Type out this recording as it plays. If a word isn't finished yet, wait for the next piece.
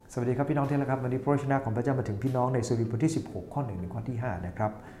สวัสดีครับพี่น้องที่รักครับวันนี้พระวจนะของพระเจ้ามาถึงพี่น้องในสดุดีบทที่16ข้อ1ถึงข้อที่5นะครั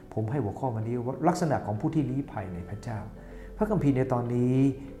บผมให้หัวข้อวันนี้ว่าลักษณะของผู้ที่ลี้ภัยในพระเจ้าพระคัมภีร์ในตอนนี้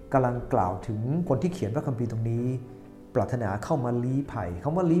กำลังกล่าวถึงคนที่เขียนพระคัมภีร์ตรงนี้ปรารถนาเข้ามาลี้ภัยค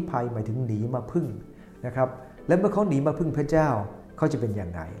ำว่าลี้ภัยหมายถึงหนีมาพึ่งนะครับและเมื่อเขาหนีมาพึ่งพระเจ้าเขาจะเป็นอย่า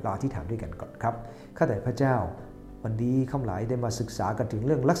งไรเราอธิษฐานด้วยกันก่อนครับข้าแต่พระเจ้าวันนี้ข้าหลายได้มาศึกษากันถึงเ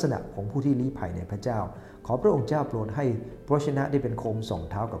รื่องลักษณะของผู้ที่ลี้ภัยในพระเจ้าขอพระองค์เจ้าโปรดให้พระวจนะได้เป็นโคมส่อง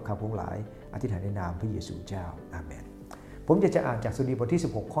เท้ากับข้าพงหลายอธิษฐานในนามพระเยซูเจ้าอาเมนผมจะอ่านจากสดุดีบทที่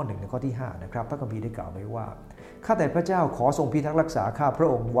16ข้อ1ถึงข้อที่5นะครับพระคัมภีร์ได้กล่าวไว้ว่าข้าแต่พระเจ้าขอทรงพิทักษ์รักษาข้าพระ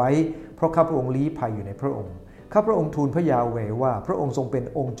องค์ไว้เพราะข้าพระองค์ลี้ภัยอยู่ในพระองค์ข้าพระองค์ทูลพระยาเวห์ว่าพระองค์ทรงเป็น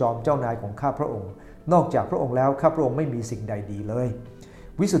องค์จอมเจ้านายของข้าพระองค์นอกจากพระองค์แล้วข้าพระองค์ไม่มีสิ่งใดดีเลย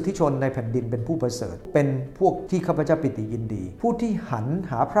วิสุทธิชนในแผ่นดินเป็นผู้ประเสริฐเป็นพวกที่ข้าพเจ้าปิติยินดีผู้ที่หัน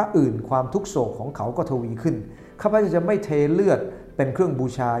หาพระอื่นความทุกโศกของเขาก็ทวีขึ้นข้าพเจ้าจะไม่เทเลือดเป็นเครื่องบู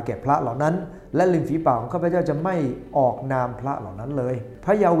ชาแก่พระเหล่านั้นและริมฝีปากของข้าพเจ้าจะไม่ออกนามพระเหล่านั้นเลยพ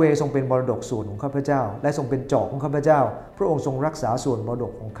ระยาเวห์ทรงเป็นมรดกส่วนของข้าพเจ้าและทรงเป็นจอกของข้าพเจ้าพระองค์ทรงรักษาส่วนมรด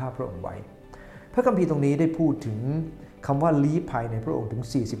กของข้าพระองค์ไว้พระคัมภีร์ตรงนี้ได้พูดถึงคำว่าลี้ภัยในพระองค์ถึง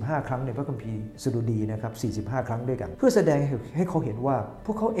45ครั้งในพระคัมภีร์สดุดีนะครับ45ครั้งด้วยกันเพื่อแสดงให้เขาเห็นว่าพ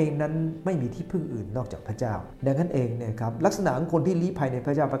วกเขาเองนั้นไม่มีที่พึ่งอื่นนอกจากพระเจ้าดังนั้นเองเนี่ยครับลักษณะของคนที่ลี้ภัยในพ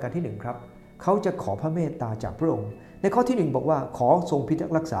ระเจ้าประการที่1ครับเขาจะขอพระเมตตาจากพระองค์ในข้อที่1บอกว่าขอทรงพิทัก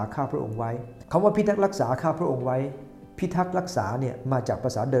ษ์รักษาข้าพระองค์ไว้คำว่าพิทักษ์รักษาข้าพระองค์ไว้พิทักษ์รักษาเนี่ยมาจากภ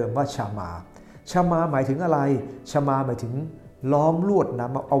าษาเดิมว่าชามาหมายถึงอะไรชามาหมายถึงล้อมลวดหนา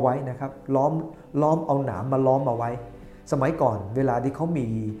มเอาไว้นะครับล้อมเอาหนามมาล้อมเอาไว้สมัยก่อนเวลาที่เขามี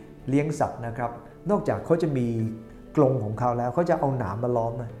เลี้ยงสัตว์นะครับนอกจากเขาจะมีกรงของเขาแล้วเขาจะเอาหนามมาล้อ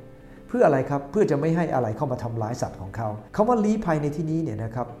มเพื่ออะไรครับเพื่อจะไม่ให้อะไรเข้ามาทำร้ายสัตว์ของเขาคำว่าลี้ภัยในที่นี้เนี่ยน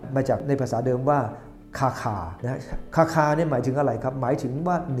ะครับมาจากในภาษาเดิมว่าคานะคาเนี่ยหมายถึงอะไรครับหมายถึง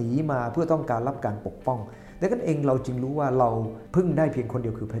ว่าหนีมาเพื่อต้องการรับการปกป้องดังนั้นเองเราจึงรู้ว่าเราพึ่งได้เพียงคนเดี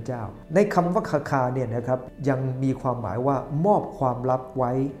ยวคือพระเจ้าในคำว่าคาเนี่ยนะครับยังมีความหมายว่ามอบความลับไ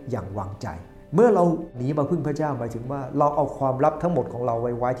ว้อย่างวางใจเมื่อเราหนีมาพึ่งพระเจ้าหมายถึงว่าเราเอาความลับทั้งหมดของเรา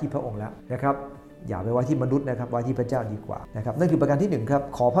ไว้ที่พระองค์แล้วนะครับอย่าไปไว้ที่มนุษย์นะครับไว้ที่พระเจ้าดีกว่านะครับนั่นคือประการที่1ครับ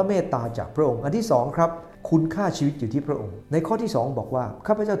ขอพระเมตตาจากพระองค์อันที่2ครับคุณค่าชีวิตอยู่ที่พระองค์ในข้อที่2บอกว่า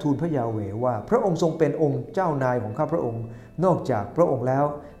ข้าพเจ้าทูลพระยาเวห์ว่าพระองค์ทรงเป็นองค์เจ้านายของข้าพระองค์นอกจากพระองค์แล้ว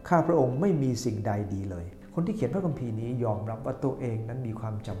ข้าพระองค์ไม่มีสิ่งใดดีเลยคนที่เขียนพระคัมภีร์นี้ยอมรับว่าตัวเองนั้นมีควา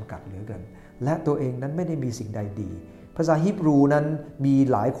มจำกัดเหลือเกินและตัวเองนั้นไม่ได้มีสิ่งใดดีภาษาฮีบรูนั้นมี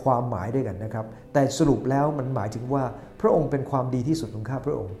หลายความหมายด้วยกันนะครับแต่สรุปแล้วมันหมายถึงว่าพระองค์เป็นความดีที่สุดของข้าพ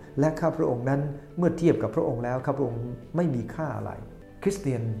ระองค์และข้าพระองค์นั้นเมื่อเทียบกับพระองค์แล้วข้าพระองค์ไม่มีค่าอะไรคริสเ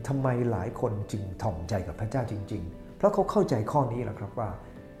ตียนทำไมหลายคนจึงถ่อมใจกับพระเจ้าจริงๆเพราะเขาเข้าใจข้อนี้แหละครับว่า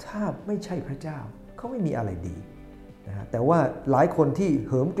ถ้าไม่ใช่พระเจ้าเขาไม่มีอะไรดีนะแต่ว่าหลายคนที่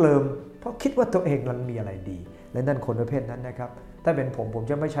เหิมเกริมเพราะคิดว่าตัวเองมันมีอะไรดีและนั่นคนประเภทนั้นนะครับถ้าเป็นผม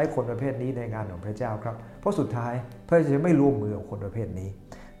จะไม่ใช้คนประเภทนี้ในงานของพระเจ้าครับเพราะสุดท้ายพระเจ้าจะไม่ร่วมมือกับคนประเภทนี้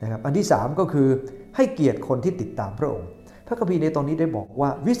นะครับอันที่3ก็คือให้เกียรติคนที่ติดตามพระองค์พระคัมภีร์ในตอนนี้ได้บอกว่า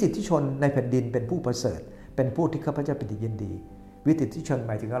วิสิทธิชนในแผ่นดินเป็นผู้ประเสริฐเป็นผู้ที่ข้าพเจ้าปิติยินดีวิสิทธิชนห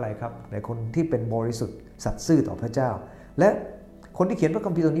มายถึงอะไรครับในคนที่เป็นบริสุทธิ์สัตย์ซื่อต่อพระเจ้าและคนที่เขียนพระ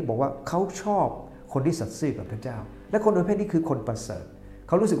คัมภีร์ตรงนี้บอกว่าเขาชอบคนที่สัตย์ซื่อกับพระเจ้าและคนประเภทนี้คือคนประเสริฐเ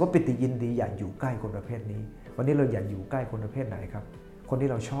ขารู้สึกว่าปิติยินดีอยากอยู่ใกล้คนประเภทนี้วันนี้เราอยากอยู่ใกล้คนประเภทไหนครับคนที่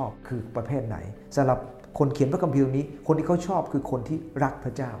เราชอบคือประเภทไหนสำหรับคนเขียนพระคัมภีร์นี้คนที่เขาชอบคือคนที่รักพร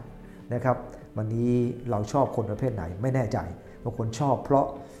ะเจ้านะครับวันนี้เราชอบคนประเภทไหนไม่แน่ใจบางคนชอบเพราะ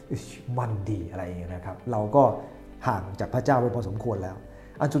มันดีอะไรอย่างเงี้ยนะครับเราก็ห่างจากพระเจ้าไปพอสมควรแล้ว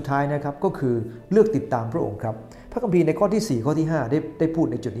อันสุดท้ายนะครับก็คือเลือกติดตามพระองค์ครับพระคัมภีร์ในข้อที่4ข้อที่5ได้พูด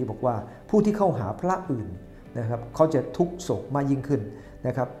ในจุดนี้บอกว่าผู้ที่เข้าหาพระอื่นนะครับเขาจะทุกข์โศกมากยิ่งขึ้นน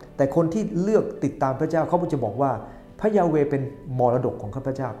ะครับแต่คนที่เลือกติดตามพระเจ้าเขาจะบอกว่าพระยาเวห์เป็นมรดกของข้าพ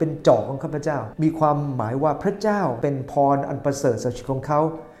เจ้าเป็นจอกของข้าพเจ้ามีความหมายว่าพระเจ้าเป็นพรอันประเสริฐสุดของเขา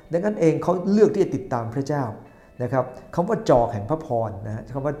ดังนั้นเองเขาเลือกที่จะติดตามพระเจ้านะครับคำว่าจอกแห่งพระพรนะ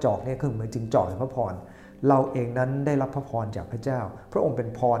คำว่าจอกนี่คือหมายถึงจอกแห่งพระพรเราเองนั้นได้รับพระพรจากพระเจ้าพระองค์เป็น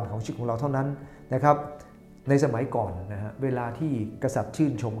พรของชีวิตของเราเท่านั้นนะครับในสมัยก่อนนะฮะเวลาที่กษัตริย์ชื่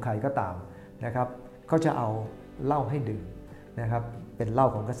นชมใครก็ตามนะครับเขาจะเอาเหล้าให้ดื่มนะครับเป็นเหล้า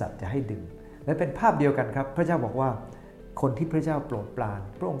ของกษัตริย์จะให้ดื่มและเป็นภาพเดียวกันครับพระเจ้าบอกว่าคนที่พระเจ้าโปรดปราน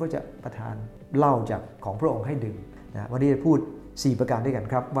พระองค์ก็จะประทานเหล้าจากของพระองค์ให้ดื่มนะวันนี้จะพูด4ประการด้วยกัน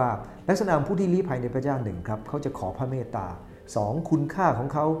ครับว่าลักษณะผู้ที่ลี้ภัยในพระเจ้า1ครับเขาจะขอพระเมตตา2คุณค่าของ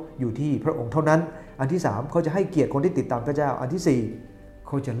เขาอยู่ที่พระองค์เท่านั้นอันที่3เขาจะให้เกียรติคนที่ติดตามพระเจ้าอันที่4เ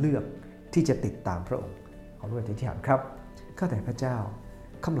ขาจะเลือกที่จะติดตามพระองค์ขอร่วมอธิษฐานครับข้าแต่พระเจ้า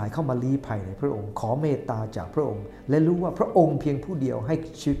ข้าหลายเข้ามาลี้ภัยในพระองค์ขอเมตตาจากพระองค์และรู้ว่าพระองค์เพียงผู้เดียวให้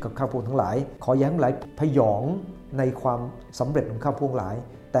ชีวิตกับข้าพงทั้งหลายขออย่าให้ทั้งหลายพยองในความสำเร็จของข้าพงหลาย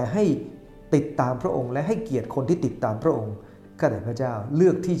แต่ให้ติดตามพระองค์และให้เกียรติคนที่ติดตามพระองค์ข้าแต่พระเจ้าเลื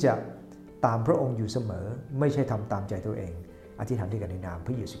อกที่จะตามพระองค์อยู่เสมอไม่ใช่ทำตามใจตัวเองอธิษฐานด้วยกันในนามพ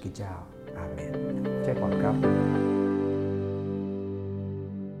ระเยซูคริสต์เจ้าอาเมนใช่ก่อนครับ